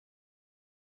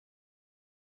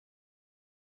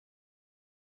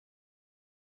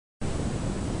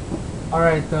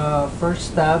Alright, the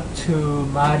first step to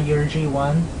mod your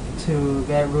G1 to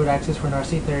get root access for an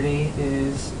RC30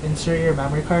 is insert your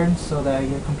memory card so that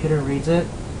your computer reads it,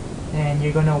 and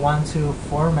you're going to want to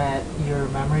format your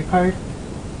memory card,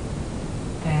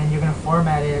 and you're going to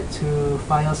format it to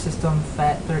file system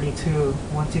FAT32.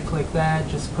 Once you click that,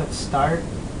 just put start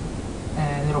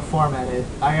and it'll format it.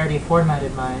 I already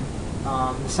formatted mine.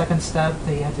 The second step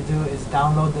that you have to do is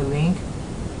download the link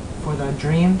for the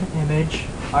dreamed image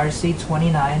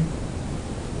RC29,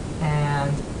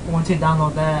 and once you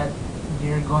download that,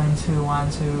 you're going to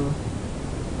want to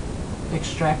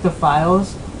extract the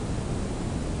files,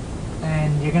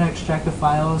 and you're going to extract the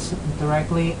files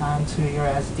directly onto your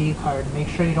SD card. Make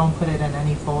sure you don't put it in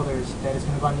any folders that is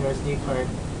going to go on your SD card.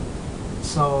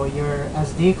 So your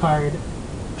SD card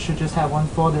should just have one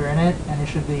folder in it, and it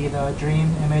should be the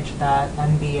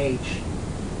dreamimage.nbh.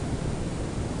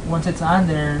 Once it's on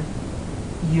there,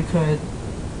 you could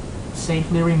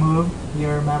safely remove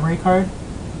your memory card,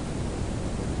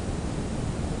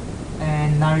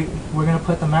 and now we're going to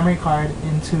put the memory card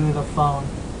into the phone.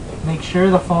 Make sure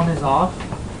the phone is off.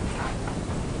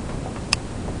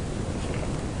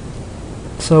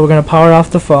 So we're going to power off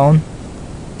the phone.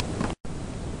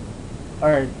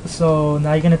 Alright, so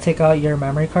now you're going to take out your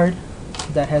memory card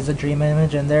that has a dream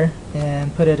image in there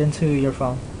and put it into your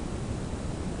phone.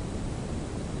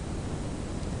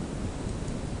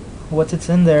 Once it's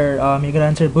in there, you're going to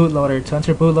enter bootloader. To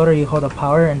enter bootloader, you hold the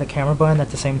power and the camera button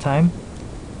at the same time.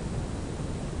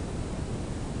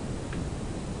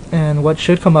 And what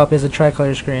should come up is a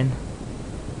tricolor screen.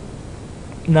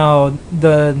 Now,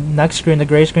 the next screen, the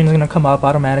gray screen, is going to come up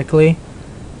automatically.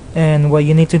 And what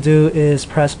you need to do is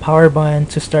press power button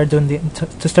to start doing the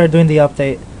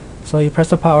update. So you press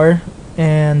the power,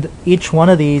 and each one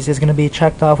of these is going to be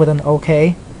checked off with an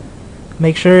OK.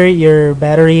 Make sure your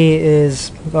battery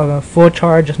is full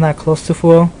charge, if not close to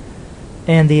full.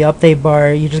 And the update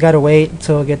bar, you just gotta wait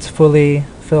till it gets fully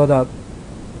filled up.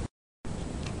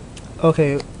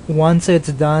 Okay, once it's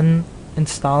done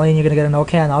installing, you're gonna get an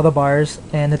OK on all the bars,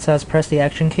 and it says press the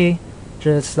action key.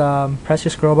 Just press your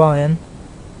scroll bar in,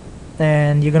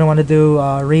 and you're gonna want to do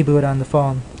reboot on the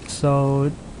phone.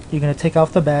 So you're gonna take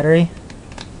off the battery.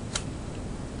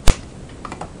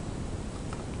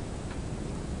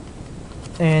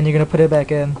 And you're gonna put it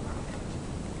back in.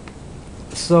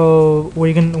 So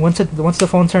once the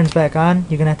phone turns back on,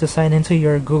 you're gonna have to sign into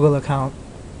your Google account.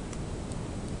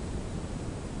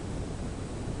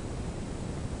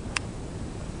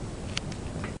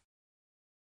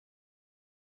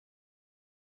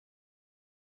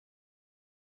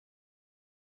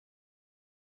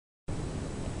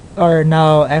 Or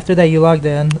now, after that you logged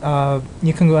in,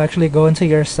 you can actually go into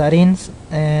your settings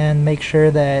and make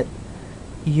sure that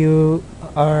you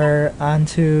are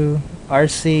onto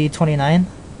RC29,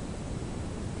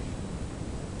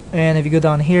 and if you go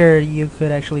down here, you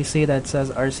could actually see that it says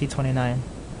RC29.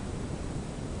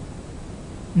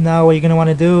 Now what you're going to want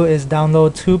to do is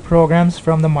download 2 programs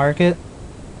from the market.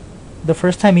 The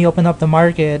first time you open up the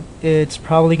market, it's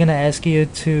probably going to ask you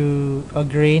to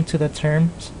agree to the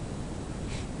terms,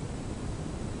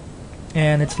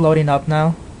 and it's loading up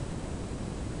now.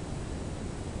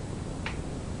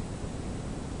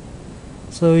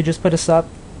 So you just put a sub,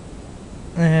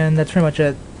 and that's pretty much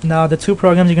it. Now the 2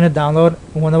 programs you're going to download,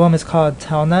 one of them is called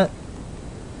Telnet.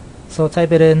 So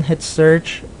type it in, hit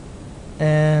search,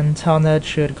 and Telnet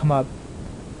should come up.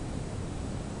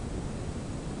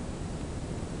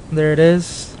 There it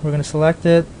is. We're going to select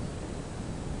it.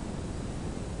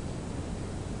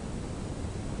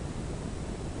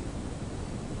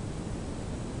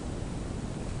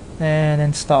 And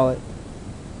install it.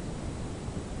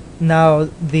 Now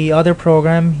the other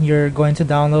program you're going to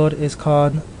download is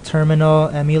called Terminal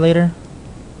Emulator.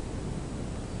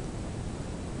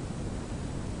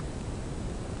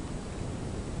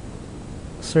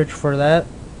 Search for that.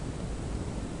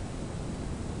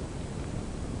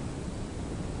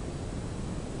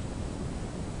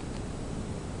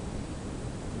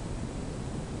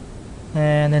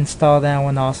 And install that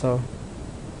one also.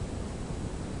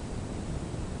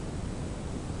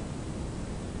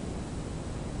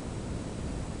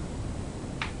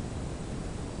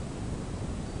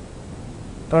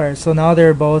 Alright, so now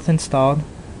they're both installed.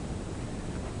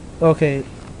 Okay,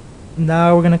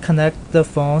 now we're going to connect the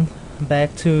phone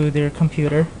back to their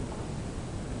computer.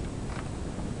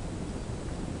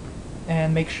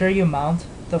 And make sure you mount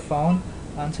the phone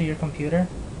onto your computer.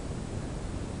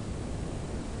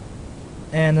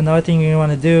 And another thing you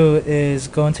want to do is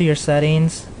go into your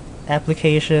settings,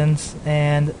 applications,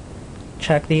 and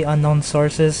check the unknown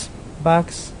sources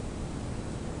box.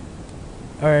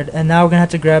 Alright, and now we're gonna have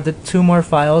to grab the 2 more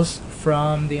files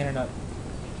from the internet.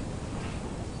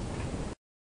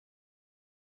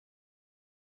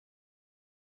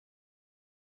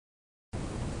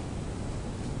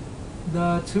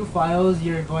 The two files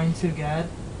you're going to get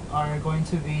are going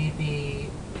to be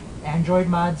the Android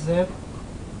mod zip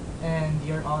and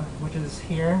your own, which is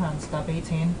here on step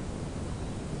 18,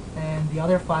 and the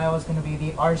other file is going to be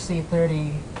the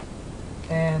RC30,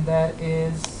 and that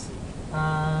is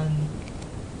on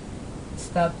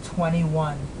step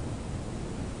 21.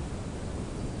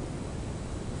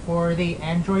 For the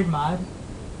Android mod,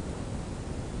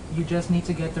 you just need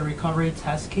to get the recovery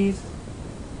test keys.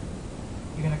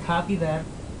 You're going to copy that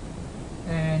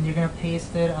and you're going to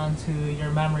paste it onto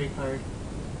your memory card.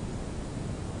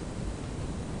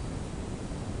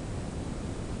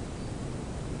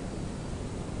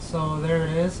 So there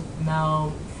it is.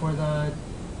 Now for the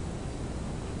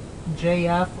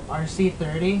JF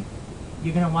RC30,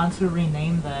 you're going to want to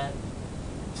rename that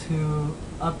to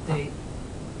update.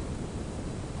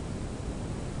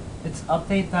 It's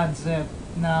update.zip.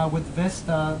 Now with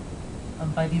Vista,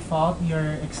 by default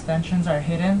your extensions are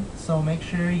hidden, so make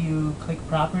sure you click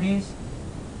properties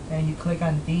and you click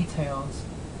on details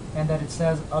and that it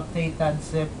says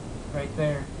update.zip right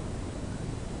there.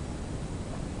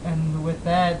 And with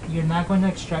that, you're not going to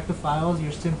extract the files,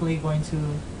 you're simply going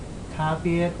to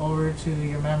copy it over to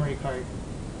your memory card.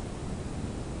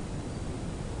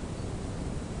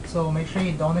 So make sure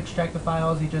you don't extract the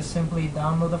files, you just simply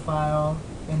download the file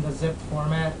in the zipped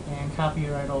format and copy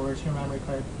it right over to your memory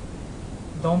card.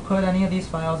 Don't put any of these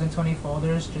files into any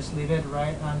folders, just leave it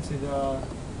right onto the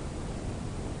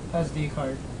SD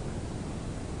card.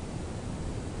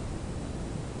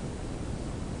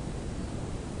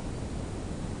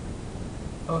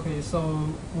 Okay, so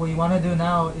what you want to do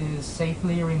now is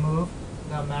safely remove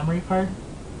the memory card.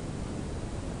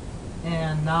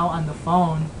 And now on the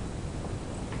phone,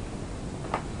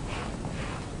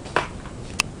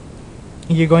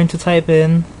 you're going to type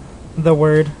in the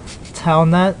word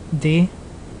telnet D.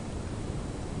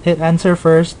 Hit enter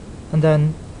first, and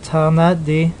then telnet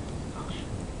D.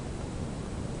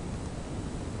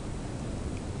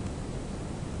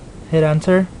 Hit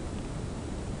enter.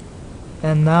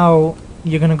 And now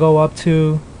you're going to go up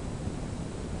to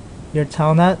your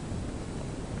telnet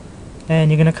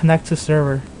and you're going to connect to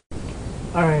server.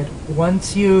 Alright,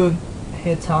 once you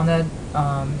hit telnet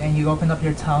and you open up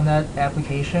your telnet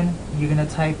application, you're going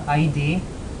to type ID.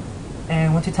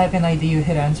 And once you type in ID, you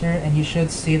hit enter, and you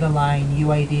should see the line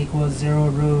UID equals 0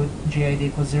 root, GID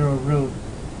equals 0 root.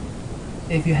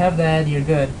 If you have that, you're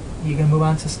good. You're going to move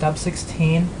on to step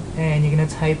 16, and you're going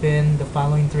to type in the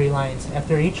following 3 lines.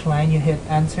 After each line, you hit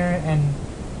enter, and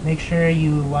make sure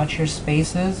you watch your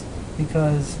spaces,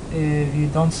 because if you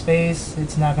don't space,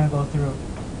 it's not going to go through.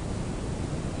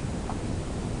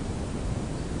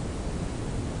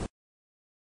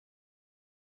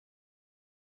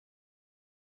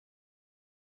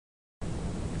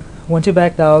 Once you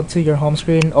backed out to your home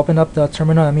screen, open up the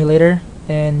terminal emulator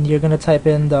and you're going to type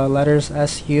in the letters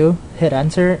SU, hit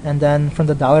enter, and then from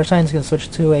the $ sign it's going to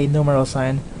switch to a numeral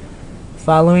sign.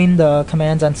 Following the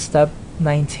commands on step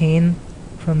 19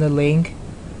 from the link,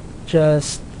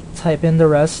 just type in the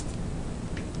rest.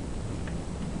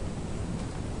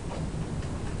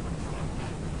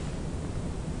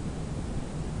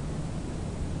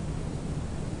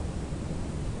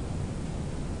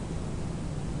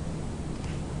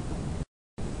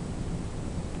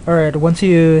 Alright, once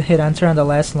you hit enter on the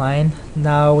last line,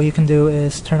 now what you can do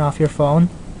is turn off your phone.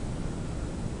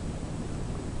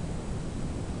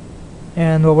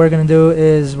 And what we're going to do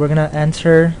is we're going to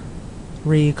enter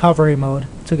recovery mode.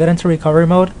 To get into recovery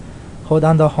mode, hold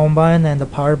down the home button and the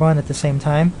power button at the same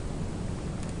time.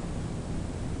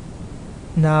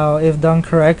 Now, if done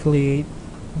correctly,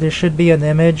 there should be an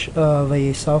image of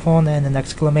a cell phone and an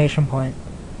exclamation point.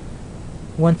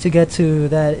 Once you get to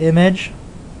that image,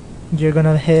 you're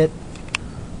gonna hit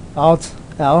Alt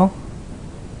L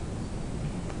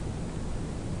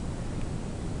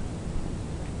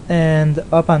and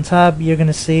up on top you're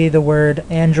gonna see the word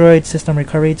Android System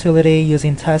Recovery Utility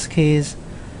using test keys,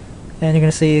 and you're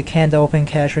gonna see canned open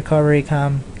cache recovery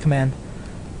command.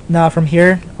 Now from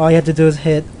here, all you have to do is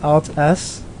hit Alt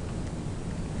S,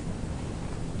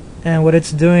 and what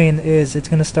it's doing is it's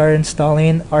gonna start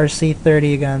installing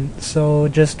RC30 again. So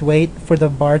just wait for the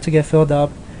bar to get filled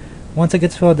up. Once it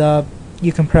gets filled up,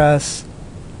 you can press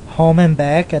home and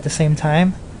back at the same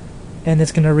time, and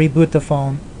it's going to reboot the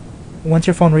phone. Once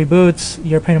your phone reboots,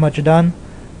 you're pretty much done.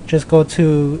 Just go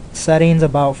to settings,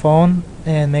 about phone,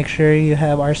 and make sure you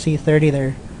have RC30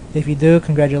 there. If you do,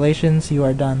 congratulations, you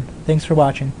are done. Thanks for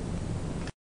watching.